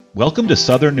Welcome to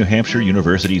Southern New Hampshire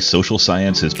University's Social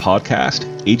Sciences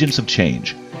podcast, Agents of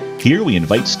Change. Here we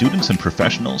invite students and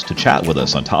professionals to chat with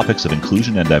us on topics of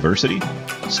inclusion and diversity,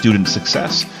 student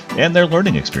success, and their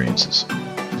learning experiences.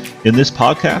 In this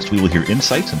podcast, we will hear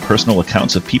insights and personal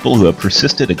accounts of people who have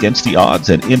persisted against the odds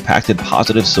and impacted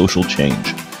positive social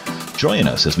change. Join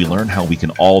us as we learn how we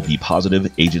can all be positive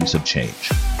agents of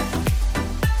change.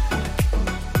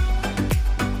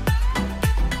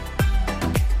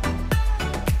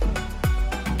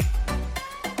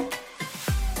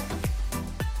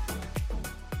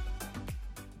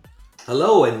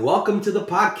 Hello and welcome to the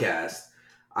podcast.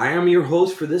 I am your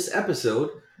host for this episode,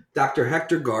 Dr.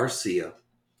 Hector Garcia.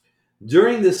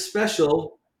 During this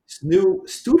special new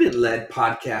student-led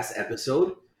podcast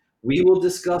episode, we will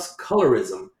discuss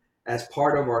colorism as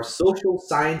part of our social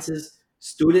sciences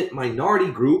student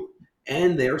minority group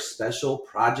and their special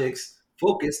projects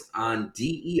focused on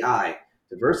DEI,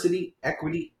 diversity,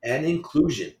 equity, and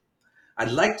inclusion.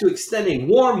 I'd like to extend a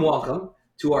warm welcome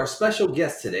to our special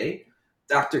guest today,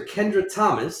 Dr. Kendra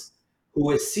Thomas,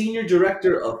 who is Senior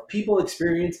Director of People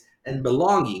Experience and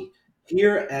Belonging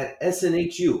here at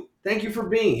SNHU. Thank you for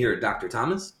being here, Dr.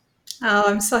 Thomas. Oh,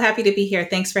 I'm so happy to be here.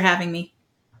 Thanks for having me.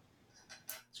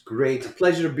 It's great. It's a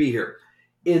pleasure to be here.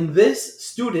 In this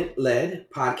student-led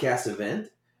podcast event,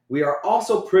 we are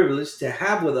also privileged to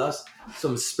have with us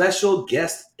some special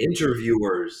guest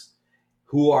interviewers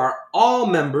who are all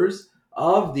members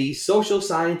of the Social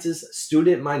Sciences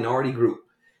Student Minority Group.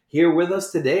 Here with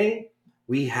us today,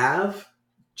 we have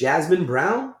Jasmine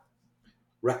Brown,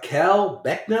 Racquel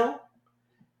Becknel,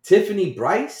 Tiffany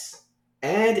Brice,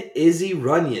 and Izzy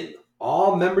Runyon,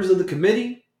 all members of the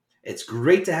committee. It's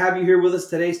great to have you here with us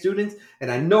today, students, and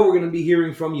I know we're going to be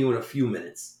hearing from you in a few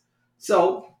minutes.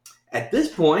 So, at this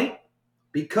point,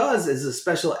 because it's a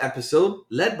special episode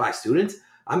led by students,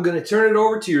 I'm going to turn it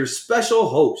over to your special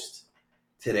host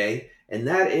today, and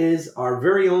that is our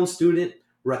very own student,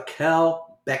 Racquel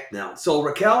Becknel. So,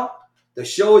 Racquel, the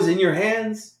show is in your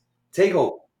hands. Take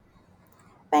over.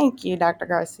 Thank you, Dr.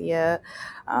 Garcia.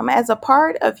 As a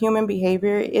part of human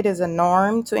behavior, it is a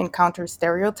norm to encounter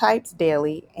stereotypes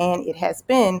daily, and it has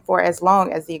been for as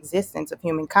long as the existence of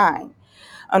humankind.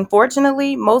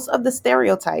 Unfortunately, most of the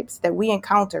stereotypes that we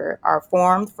encounter are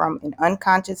formed from an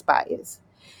unconscious bias.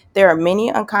 There are many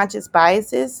unconscious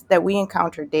biases that we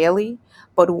encounter daily,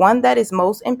 but one that is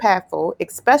most impactful,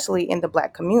 especially in the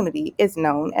Black community, is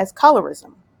known as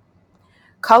colorism.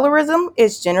 Colorism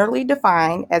is generally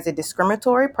defined as a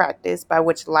discriminatory practice by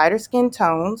which lighter skin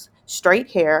tones,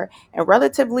 straight hair, and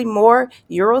relatively more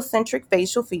Eurocentric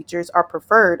facial features are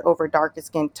preferred over darker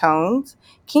skin tones,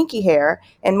 kinky hair,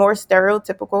 and more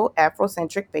stereotypical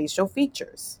Afrocentric facial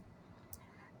features.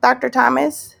 Dr.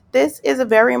 Thomas, this is a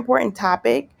very important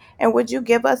topic, and would you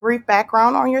give us a brief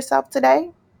background on yourself today?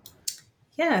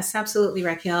 Yes, absolutely,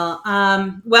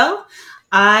 Racquel. Well,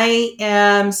 I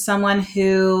am someone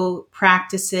who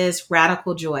practices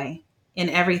radical joy in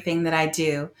everything that I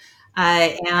do.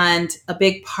 And a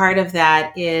big part of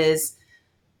that is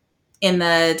in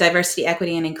the diversity,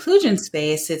 equity, and inclusion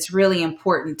space. It's really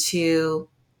important to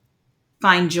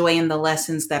find joy in the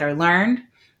lessons that are learned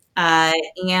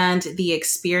and the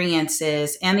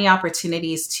experiences and the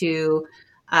opportunities to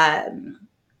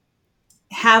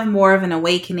have more of an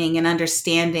awakening and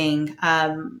understanding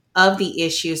of the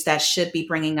issues that should be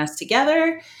bringing us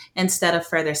together instead of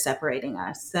further separating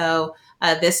us. So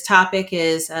this topic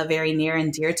is very near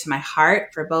and dear to my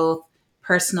heart for both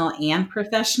personal and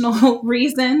professional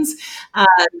reasons.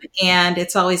 And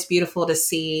it's always beautiful to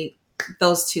see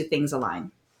those two things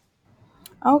align.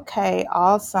 Okay,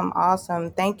 awesome.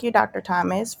 Thank you, Dr.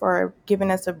 Thomas, for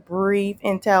giving us a brief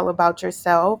intel about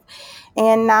yourself.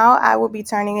 And now I will be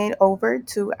turning it over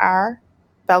to our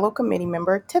fellow committee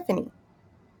member, Tiffany.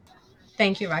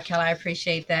 Thank you, Racquel. I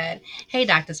appreciate that. Hey,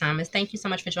 Dr. Thomas, thank you so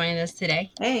much for joining us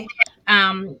today. Hey.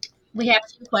 We have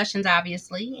two questions,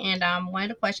 obviously, and one of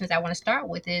the questions I want to start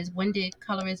with is, when did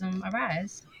colorism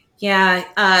arise? Yeah,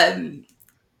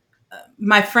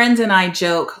 my friends and I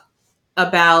joke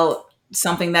about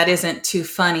something that isn't too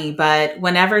funny, but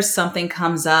whenever something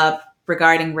comes up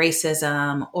regarding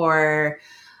racism or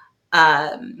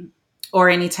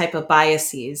any type of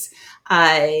biases,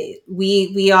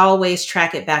 we always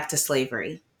track it back to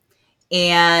slavery.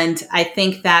 And I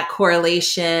think that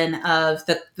correlation of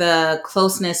the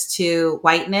closeness to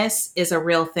whiteness is a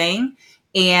real thing.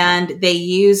 And they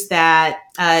use that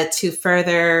to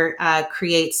further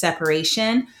create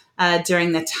separation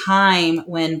during the time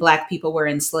when Black people were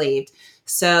enslaved.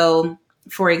 So,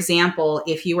 for example,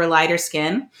 if you were lighter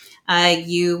skinned,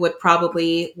 you would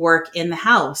probably work in the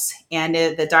house. And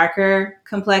the darker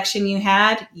complexion you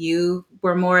had, you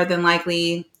were more than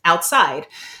likely outside.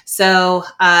 So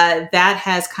that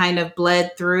has kind of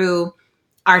bled through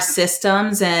our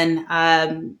systems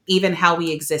and even how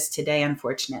we exist today,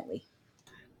 unfortunately.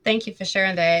 Thank you for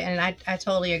sharing that, and I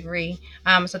totally agree.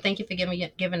 So thank you for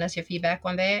giving us your feedback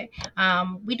on that.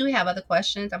 We do have other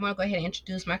questions. I'm going to go ahead and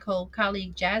introduce my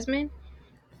colleague Jasmine.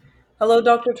 Hello,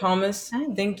 Dr. Thomas. Hi.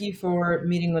 Thank you for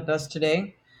meeting with us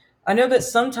today. I know that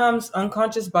sometimes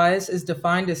unconscious bias is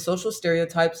defined as social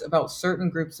stereotypes about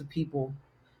certain groups of people.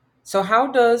 So, how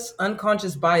does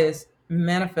unconscious bias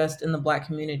manifest in the Black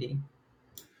community?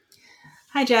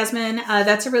 Hi, Jasmine.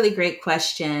 That's a really great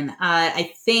question.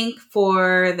 I think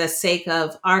for the sake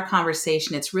of our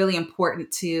conversation, it's really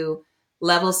important to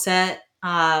level set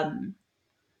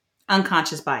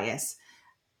unconscious bias.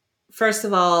 First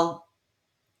of all,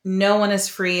 no one is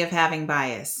free of having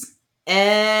bias.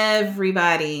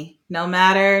 Everybody, no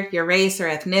matter your race or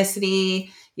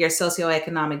ethnicity, your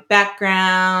socioeconomic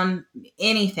background,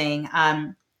 anything,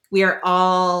 we are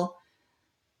all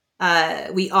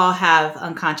we all have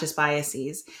unconscious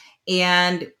biases.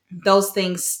 And those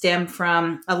things stem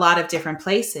from a lot of different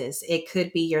places. It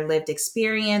could be your lived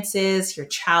experiences, your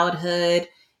childhood,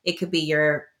 it could be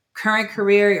your current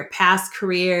career, your past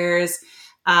careers.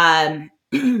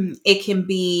 It can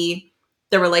be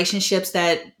the relationships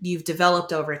that you've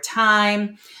developed over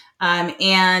time.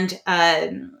 And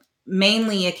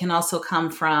mainly, it can also come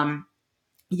from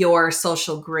your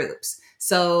social groups.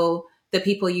 So the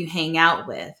people you hang out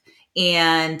with.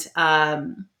 And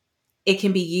it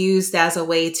can be used as a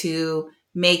way to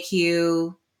make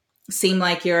you seem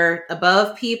like you're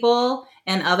above people.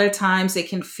 And other times it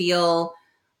can feel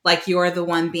like you're the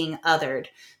one being othered.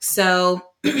 So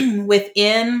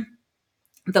within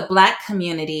the Black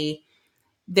community,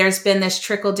 there's been this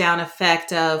trickle down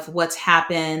effect of what's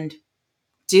happened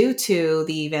due to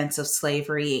the events of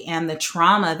slavery and the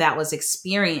trauma that was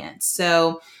experienced.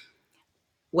 So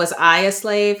was I a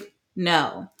slave?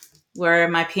 No. Were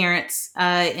my parents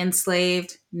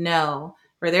enslaved? No.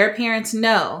 Were their parents?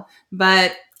 No.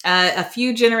 But a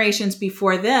few generations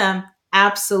before them,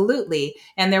 absolutely.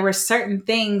 And there were certain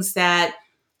things that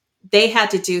they had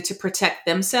to do to protect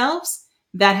themselves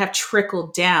that have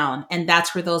trickled down. And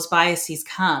that's where those biases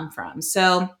come from.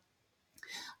 So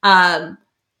um,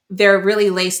 they're really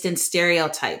laced in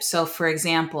stereotypes. So, for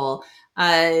example,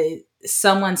 uh,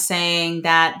 someone saying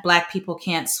that Black people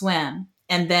can't swim,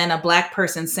 and then a Black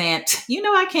person saying,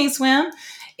 I can't swim,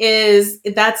 is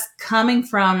that's coming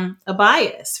from a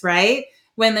bias, right?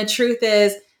 When the truth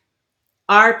is,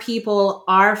 our people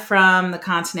are from the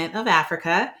continent of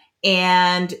Africa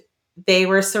and they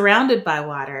were surrounded by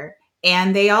water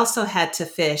and they also had to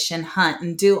fish and hunt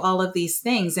and do all of these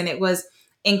things. And it was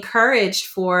encouraged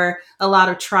for a lot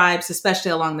of tribes,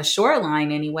 especially along the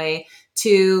shoreline anyway,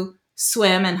 to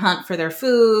swim and hunt for their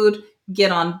food,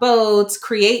 get on boats,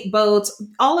 create boats,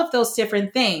 all of those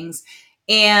different things.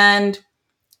 And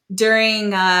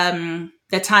during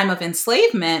the time of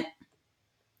enslavement,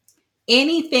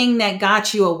 anything that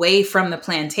got you away from the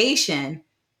plantation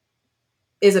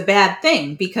is a bad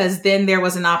thing because then there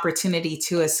was an opportunity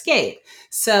to escape.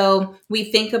 So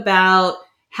we think about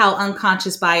how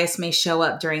unconscious bias may show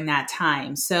up during that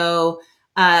time. So,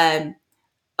 oh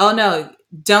no,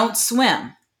 don't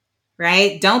swim,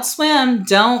 right? Don't swim.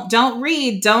 Don't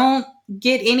read. Don't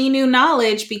get any new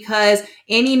knowledge because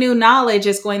any new knowledge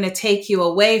is going to take you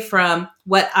away from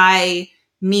what I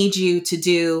need you to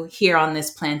do here on this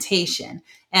plantation.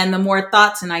 And the more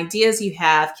thoughts and ideas you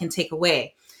have can take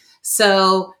away.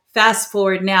 So fast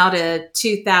forward now to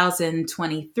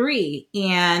 2023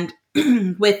 and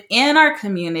within our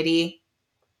communities,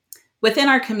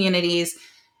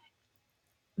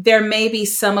 there may be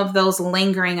some of those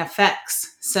lingering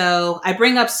effects. So I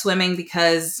bring up swimming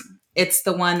because it's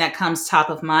the one that comes top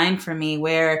of mind for me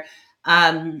where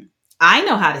I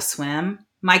know how to swim.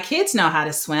 My kids know how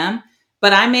to swim,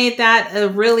 but I made that a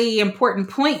really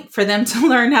important point for them to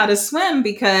learn how to swim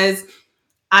because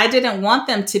I didn't want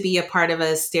them to be a part of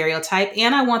a stereotype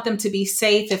and I want them to be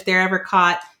safe if they're ever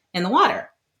caught in the water.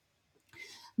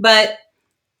 But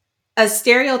a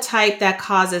stereotype that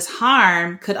causes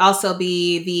harm could also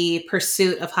be the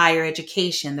pursuit of higher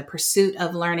education, the pursuit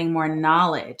of learning more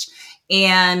knowledge.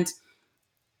 And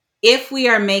if we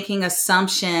are making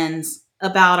assumptions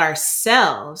about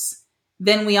ourselves,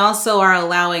 then we also are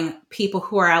allowing people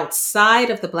who are outside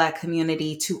of the Black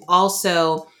community to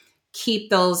also keep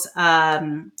those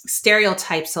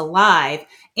stereotypes alive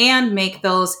and make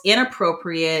those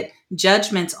inappropriate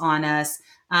judgments on us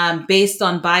based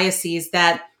on biases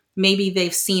that maybe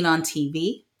they've seen on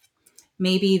TV.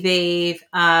 Maybe they've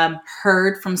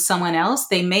heard from someone else.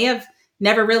 They may have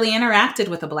never really interacted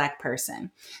with a Black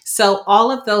person. So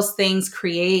all of those things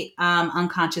create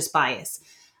unconscious bias.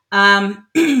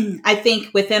 I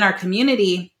think within our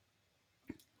community,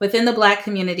 within the Black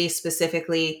community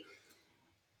specifically,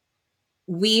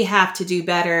 we have to do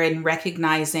better in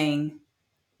recognizing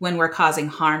when we're causing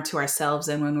harm to ourselves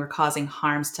and when we're causing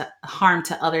harm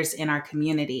to others in our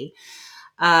community.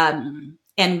 And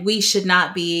we should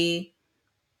not be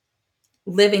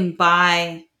living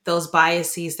by those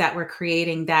biases that we're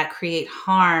creating that create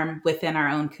harm within our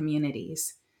own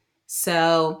communities.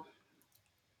 So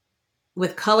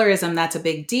with colorism, that's a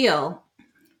big deal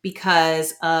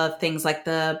because of things like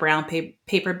the brown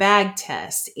paper bag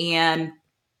test and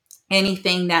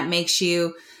anything that makes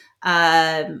you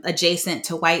adjacent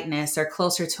to whiteness or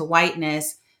closer to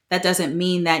whiteness. That doesn't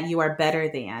mean that you are better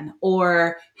than,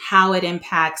 or how it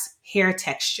impacts hair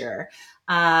texture,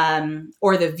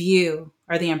 or the view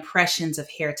or the impressions of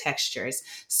hair textures.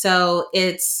 So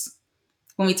it's,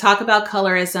 when we talk about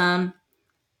colorism,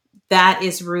 that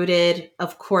is rooted,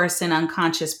 of course, in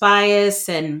unconscious bias.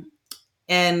 And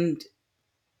I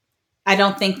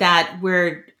don't think that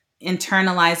we're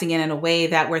internalizing it in a way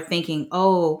that we're thinking,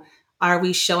 oh, are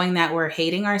we showing that we're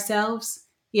hating ourselves?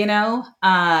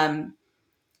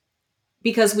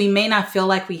 Because we may not feel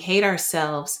like we hate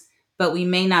ourselves, but we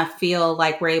may not feel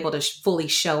like we're able to fully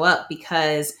show up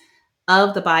because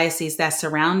of the biases that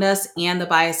surround us and the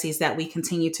biases that we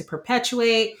continue to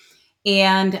perpetuate,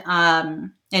 and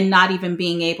not even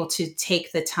being able to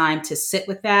take the time to sit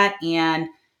with that and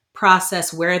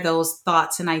process where those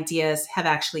thoughts and ideas have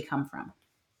actually come from.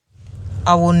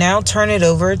 I will now turn it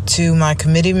over to my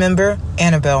committee member,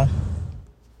 Annabelle.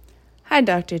 Hi,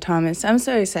 Dr. Thomas. I'm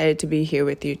so excited to be here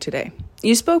with you today.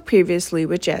 You spoke previously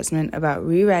with Jasmine about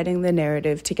rewriting the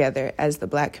narrative together as the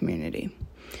Black community.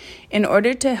 In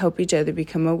order to help each other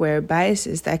become aware of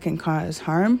biases that can cause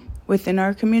harm within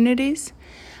our communities,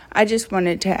 I just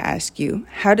wanted to ask you,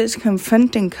 how does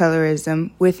confronting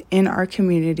colorism within our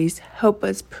communities help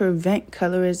us prevent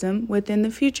colorism within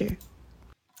the future?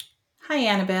 Hi,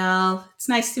 Annabelle. It's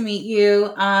nice to meet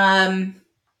you. I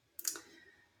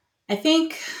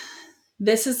think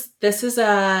this is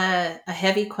a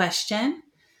heavy question,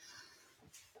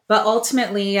 but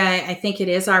ultimately, I think it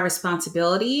is our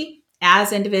responsibility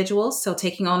as individuals. So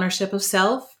taking ownership of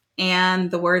self and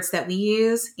the words that we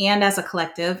use, and as a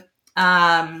collective,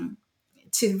 to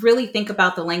really think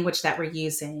about the language that we're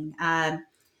using.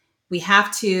 We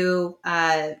have to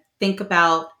think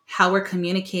about how we're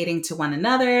communicating to one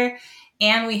another.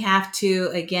 And we have to,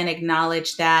 again,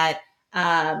 acknowledge that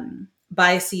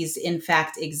biases, in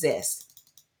fact, exist.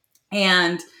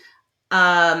 And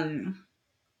I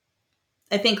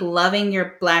think loving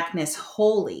your Blackness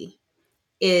wholly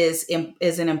is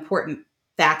an important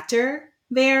factor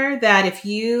there. That if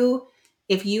you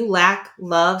lack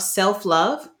love,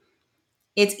 self-love,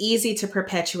 it's easy to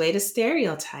perpetuate a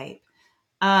stereotype.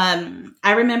 I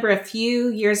remember a few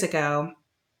years ago,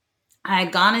 I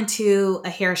had gone into a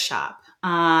hair shop.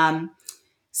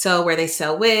 So where they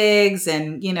sell wigs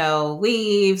and,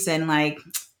 weaves and like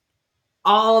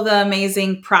all the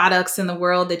amazing products in the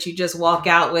world that you just walk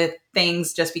out with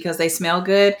things just because they smell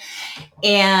good.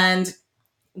 And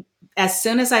as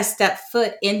soon as I stepped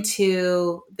foot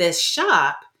into this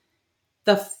shop,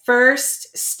 the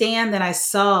first stand that I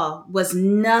saw was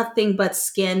nothing but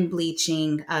skin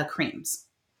bleaching creams.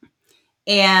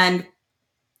 And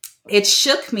it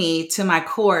shook me to my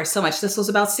core so much. This was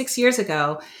about 6 years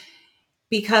ago,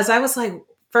 because I was like,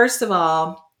 first of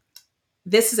all,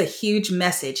 this is a huge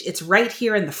message. It's right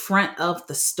here in the front of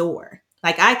the store.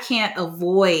 Like, I can't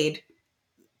avoid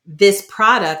this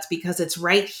product because it's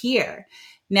right here.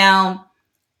 Now,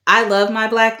 I love my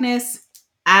Blackness.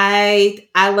 I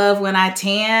love when I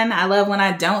tan. I love when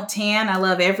I don't tan. I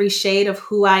love every shade of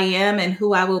who I am and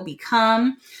who I will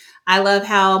become. I love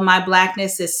how my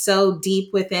Blackness is so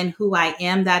deep within who I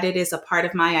am that it is a part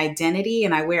of my identity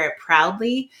and I wear it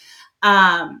proudly.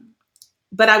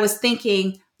 But I was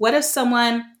thinking, what if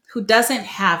someone who doesn't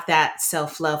have that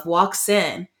self-love walks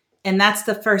in and that's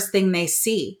the first thing they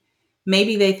see?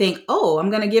 Maybe they think, oh, I'm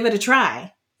going to give it a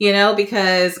try,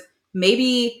 because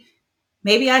maybe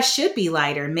I should be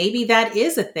lighter. Maybe that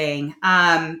is a thing.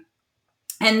 And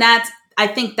I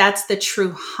think that's the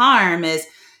true harm, is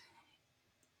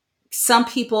some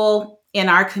people in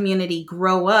our community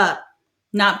grow up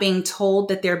not being told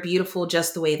that they're beautiful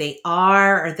just the way they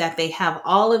are, or that they have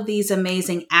all of these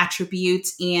amazing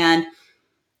attributes. And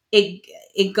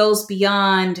it goes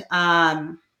beyond,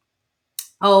 oh,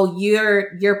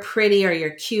 you're pretty, or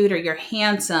you're cute, or you're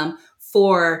handsome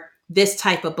for this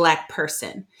type of Black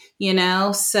person,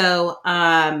 So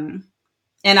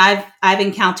And I've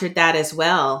encountered that as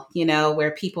well,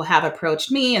 where people have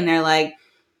approached me and they're like,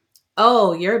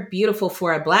 "Oh, you're beautiful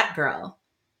for a Black girl."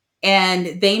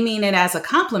 And they mean it as a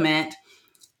compliment.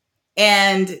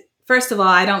 And first of all,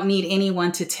 I don't need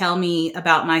anyone to tell me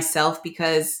about myself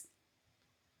because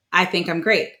I think I'm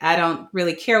great. I don't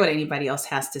really care what anybody else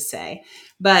has to say.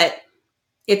 But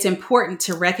it's important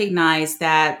to recognize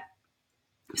that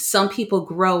some people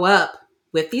grow up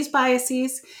with these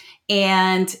biases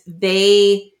and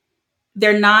they're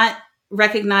not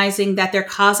recognizing that they're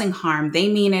causing harm. They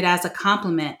mean it as a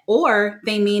compliment, or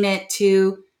they mean it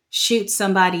to shoot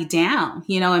somebody down,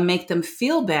 and make them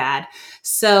feel bad.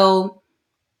 So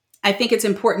I think it's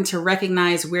important to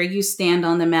recognize where you stand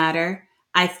on the matter.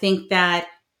 I think that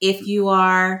if you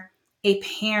are a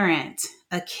parent,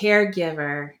 a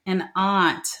caregiver, an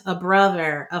aunt, a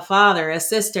brother, a father, a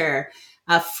sister,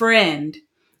 a friend,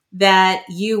 that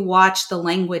you watch the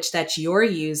language that you're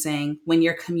using when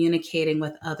you're communicating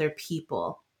with other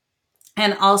people.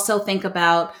 And also think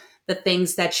about the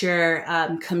things that you're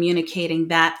communicating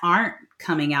that aren't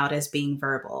coming out as being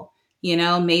verbal.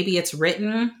 Maybe it's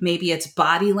written, maybe it's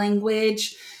body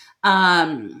language.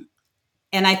 And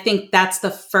I think that's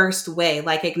the first way,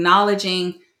 like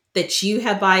acknowledging that you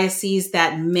have biases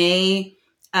that may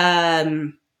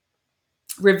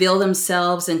reveal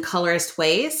themselves in colorist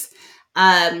ways.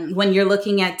 When you're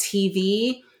looking at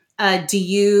TV, do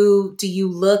you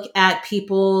look at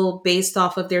people based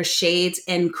off of their shades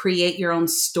and create your own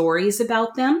stories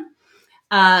about them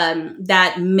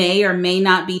that may or may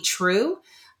not be true?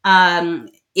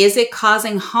 Is it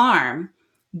causing harm?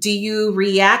 Do you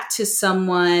react to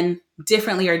someone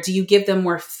differently, or do you give them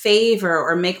more favor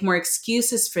or make more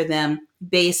excuses for them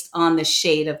based on the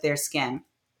shade of their skin?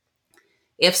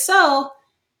 If so,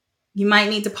 you might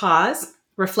need to pause,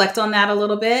 reflect on that a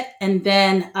little bit, and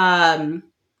then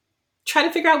try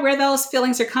to figure out where those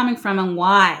feelings are coming from and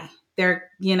why they're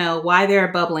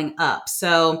bubbling up.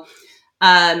 So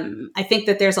I think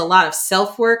that there's a lot of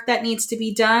self-work that needs to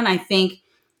be done. I think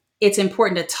it's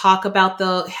important to talk about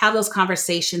have those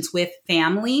conversations with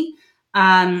family.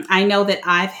 I know that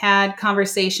I've had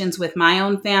conversations with my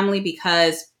own family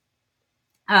because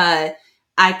I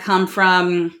come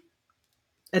from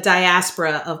a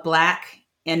diaspora of Black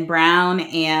and brown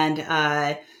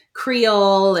and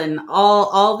Creole and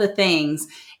all the things.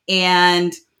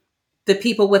 And the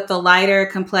people with the lighter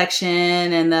complexion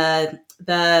and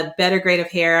the better grade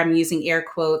of hair, I'm using air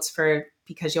quotes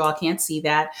because you all can't see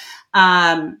that,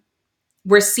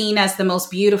 were seen as the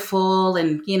most beautiful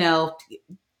and,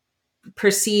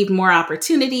 perceived more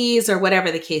opportunities or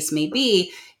whatever the case may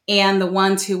be. And the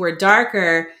ones who were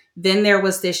darker, then there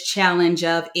was this challenge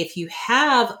of if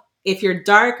you're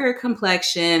darker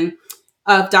complexion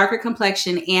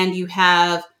and you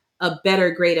have a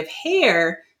better grade of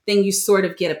hair, then you sort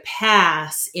of get a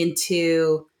pass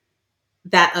into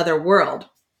that other world.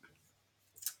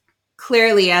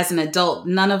 Clearly, as an adult,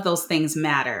 none of those things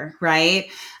matter, right?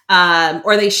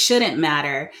 Or they shouldn't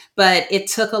matter. But it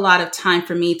took a lot of time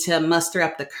for me to muster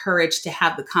up the courage to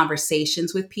have the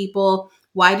conversations with people.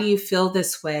 Why do you feel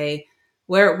this way?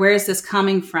 Where is this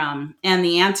coming from? And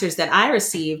the answers that I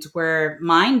received were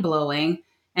mind-blowing.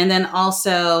 And then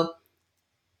also,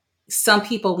 some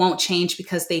people won't change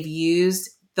because they've used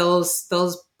those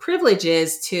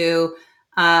privileges to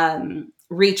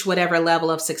reach whatever level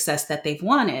of success that they've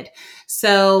wanted.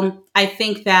 So I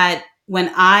think that when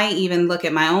I even look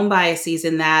at my own biases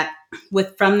from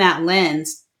that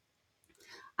lens,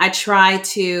 I try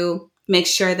to make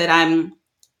sure that I'm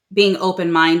being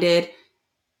open-minded,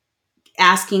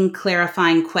 asking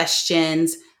clarifying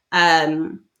questions,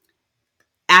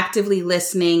 actively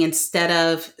listening instead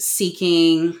of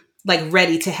seeking, like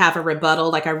ready to have a rebuttal.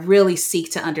 Like I really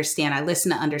seek to understand. I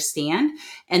listen to understand,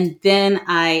 and then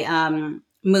I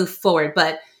move forward.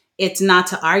 But it's not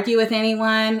to argue with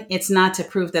anyone. It's not to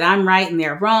prove that I'm right and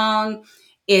they're wrong.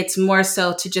 It's more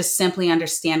so to just simply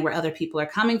understand where other people are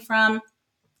coming from,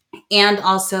 and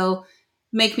also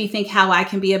make me think how I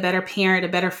can be a better parent, a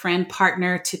better friend,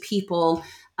 partner to people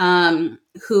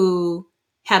who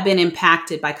have been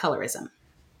impacted by colorism.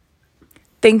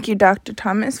 Thank you, Dr.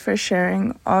 Thomas, for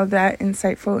sharing all that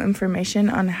insightful information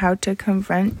on how to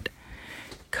confront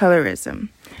colorism.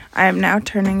 I am now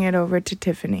turning it over to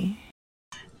Tiffany.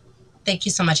 Thank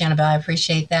you so much, Annabelle. I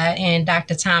appreciate that. And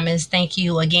Dr. Thomas, thank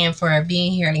you again for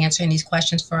being here and answering these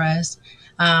questions for us.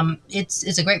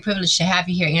 It's a great privilege to have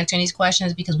you here answering these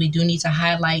questions, because we do need to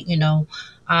highlight,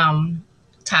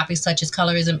 topics such as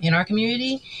colorism in our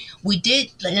community. We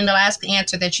did, in the last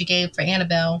answer that you gave for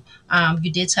Annabelle,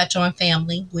 you did touch on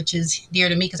family, which is dear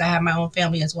to me because I have my own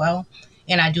family as well.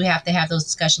 and I do have to have those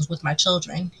discussions with my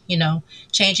children.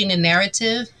 Changing the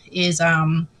narrative is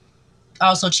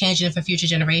also changing it for future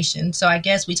generations. So I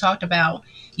guess we talked about,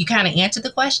 you kind of answered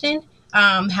the question.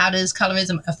 How does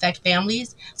colorism affect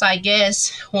families? So I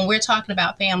guess when we're talking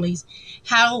about families,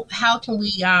 how can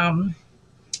we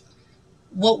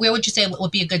where would you say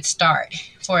would be a good start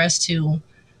for us to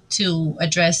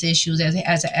address issues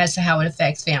as to how it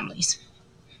affects families?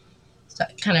 So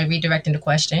kind of redirecting the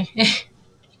question.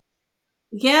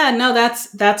 Yeah, no,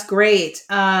 that's great.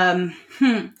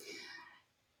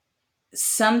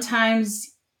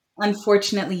 Sometimes,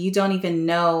 unfortunately, you don't even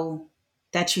know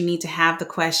that you need to have the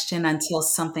question until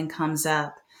something comes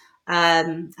up.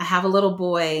 I have a little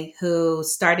boy who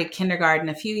started kindergarten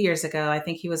a few years ago. I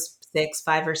think he was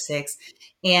 5 or 6,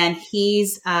 and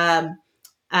he's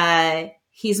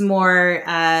more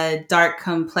dark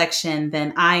complexion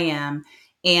than I am.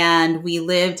 And we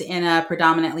lived in a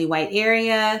predominantly white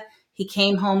area. He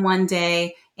came home one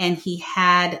day and he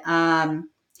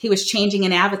was changing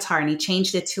an avatar, and he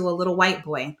changed it to a little white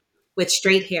boy with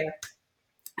straight hair.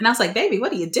 And I was like, baby,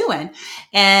 what are you doing?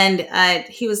 And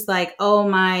he was like, oh,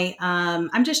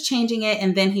 I'm just changing it.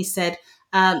 And then he said,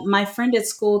 my friend at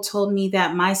school told me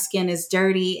that my skin is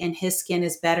dirty and his skin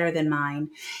is better than mine.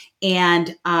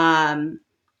 And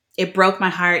it broke my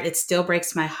heart. It still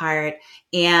breaks my heart.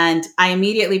 And I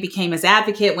immediately became his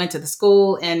advocate, went to the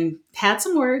school and had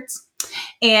some words.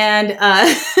 And,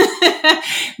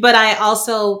 but I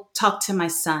also talked to my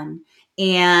son,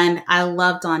 and I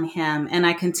loved on him, and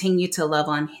I continue to love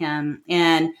on him.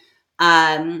 And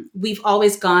we've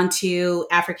always gone to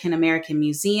African American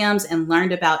museums and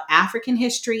learned about African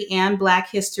history and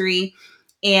Black history.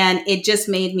 And it just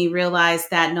made me realize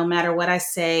that no matter what I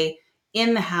say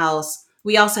in the house,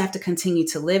 we also have to continue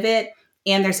to live it.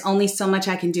 And there's only so much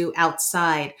I can do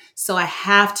outside. So I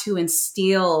have to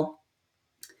instill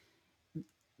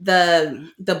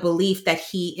the belief that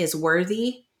he is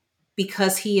worthy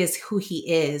because he is who he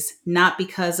is, not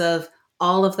because of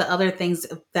all of the other things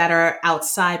that are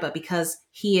outside, but because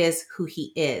he is who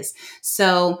he is.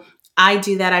 So I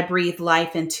do that. I breathe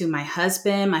life into my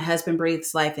husband. My husband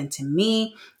breathes life into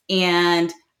me,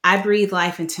 and I breathe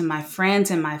life into my friends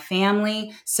and my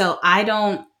family. So I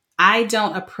don't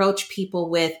approach people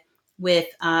with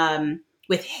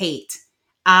hate.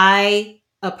 I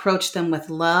approach them with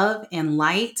love and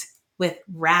light, with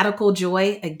radical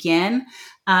joy again.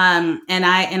 And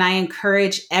I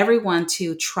encourage everyone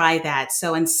to try that.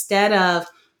 So instead of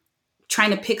trying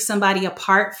to pick somebody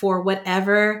apart for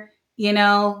whatever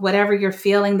you're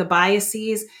feeling, the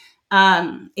biases.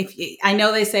 I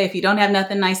know they say if you don't have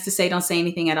nothing nice to say, don't say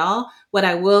anything at all. What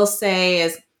I will say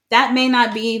is that may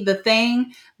not be the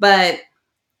thing, but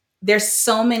there's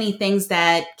so many things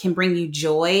that can bring you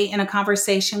joy in a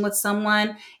conversation with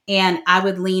someone. And I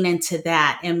would lean into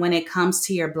that. And when it comes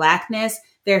to your Blackness,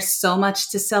 there's so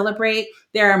much to celebrate.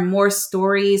 There are more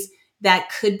stories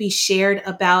that could be shared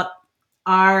about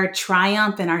our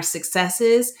triumph and our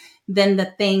successes than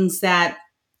the things that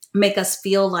make us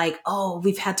feel like, oh,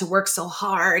 we've had to work so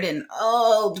hard, and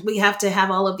oh, we have to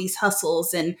have all of these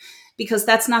hustles. And because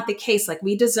that's not the case. Like,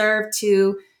 we deserve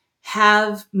to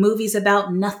have movies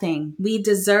about nothing. We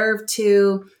deserve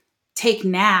to take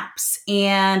naps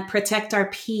and protect our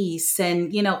peace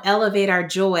and, elevate our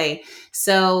joy.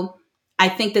 So I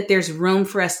think that there's room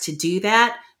for us to do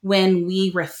that when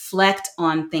we reflect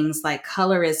on things like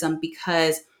colorism,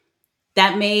 because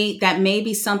that may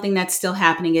be something that's still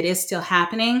happening. It is still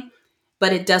happening,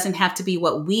 but it doesn't have to be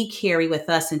what we carry with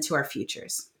us into our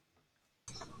futures.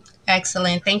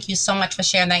 Excellent. Thank you so much for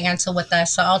sharing that answer with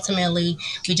us. So ultimately,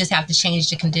 we just have to change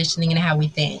the conditioning and how we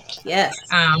think. Yes.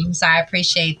 So I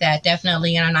appreciate that,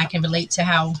 definitely. And I can relate to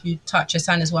how you taught your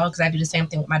son as well, because I do the same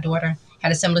thing with my daughter.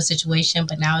 Had a similar situation,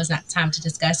 but now is not time to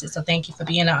discuss it. So thank you for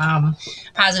being a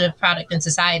positive product in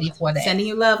society for that. Sending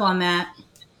you love on that.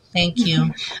 Thank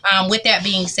you. With that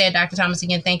being said, Dr. Thomas,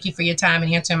 again, thank you for your time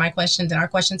and answering my questions and our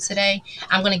questions today.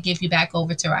 I'm going to give you back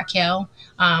over to Racquel.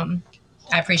 I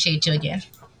appreciate you again.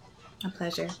 A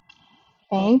pleasure.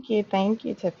 Thank you,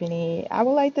 Tiffany. I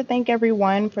would like to thank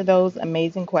everyone for those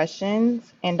amazing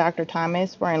questions and Dr.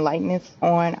 Thomas for enlightening us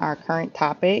on our current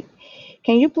topic.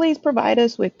 Can you please provide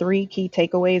us with 3 key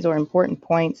takeaways or important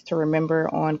points to remember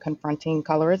on confronting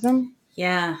colorism?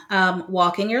 Yeah.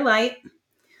 Walk in your light.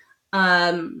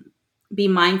 Be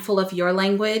mindful of your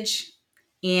language,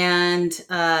 and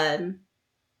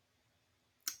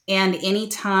any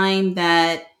time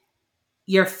that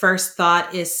your first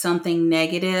thought is something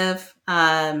negative,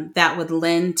 that would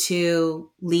lend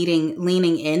to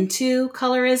leaning into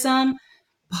colorism,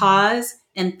 pause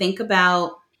and think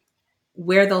about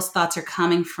where those thoughts are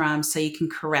coming from so you can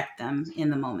correct them in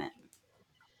the moment.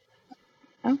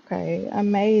 Okay,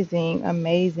 amazing,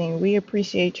 amazing. We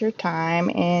appreciate your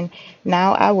time. And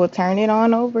now I will turn it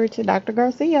on over to Dr.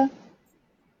 Garcia.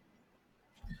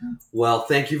 Well,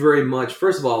 thank you very much.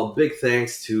 First of all, big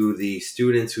thanks to the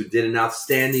students who did an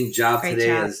outstanding job Great today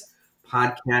job. as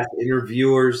podcast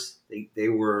interviewers. They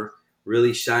were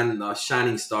really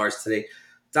shining stars today.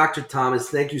 Dr. Thomas,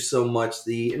 thank you so much.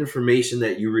 The information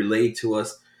that you relayed to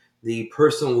us, the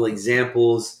personal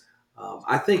examples,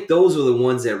 I think those are the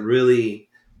ones that really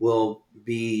will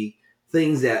be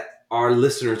things that our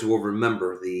listeners will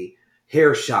remember. The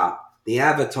hair shop, the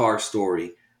avatar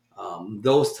story,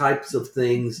 those types of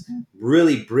things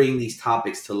really bring these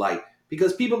topics to light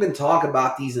because people can talk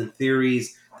about these in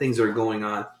theories, things are going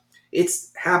on.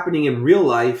 It's happening in real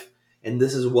life, and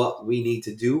this is what we need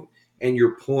to do. And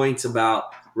your points about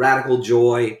radical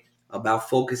joy, about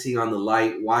focusing on the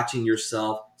light, watching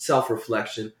yourself,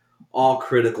 self-reflection, all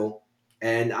critical.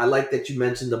 And I like that you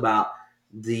mentioned about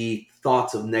the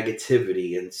thoughts of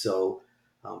negativity. And so,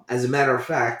 as a matter of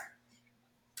fact,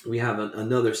 we have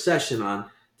another session on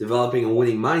developing a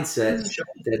winning mindset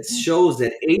that shows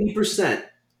that 80%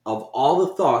 of all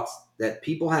the thoughts that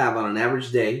people have on an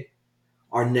average day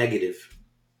are negative.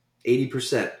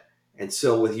 80%. And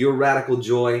so with your radical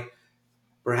joy,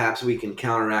 perhaps we can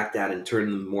counteract that and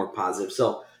turn them more positive.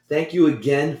 So thank you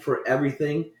again for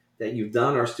everything that you've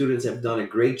done. Our students have done a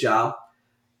great job,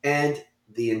 and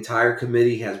the entire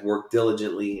committee has worked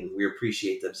diligently, and we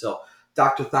appreciate them. So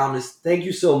Dr. Thomas, thank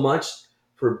you so much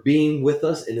for being with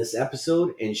us in this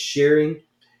episode and sharing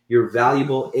your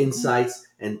valuable insights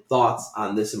and thoughts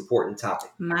on this important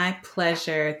topic. My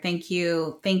pleasure. Thank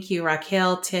you. Thank you,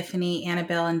 Racquel, Tiffany,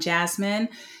 Annabelle, and Jasmine.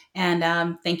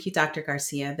 And thank you, Dr.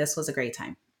 Garcia. This was a great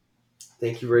time.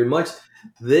 Thank you very much.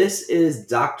 This is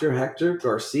Dr. Hector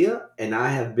Garcia, and I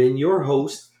have been your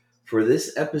host for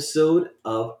this episode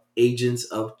of Agents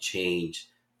of Change.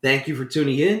 Thank you for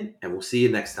tuning in, and we'll see you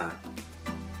next time.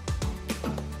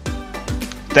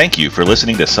 Thank you for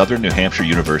listening to Southern New Hampshire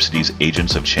University's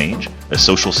Agents of Change, a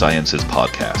social sciences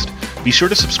podcast. Be sure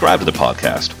to subscribe to the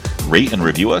podcast, rate and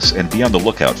review us, and be on the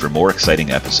lookout for more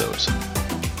exciting episodes.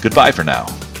 Goodbye for now.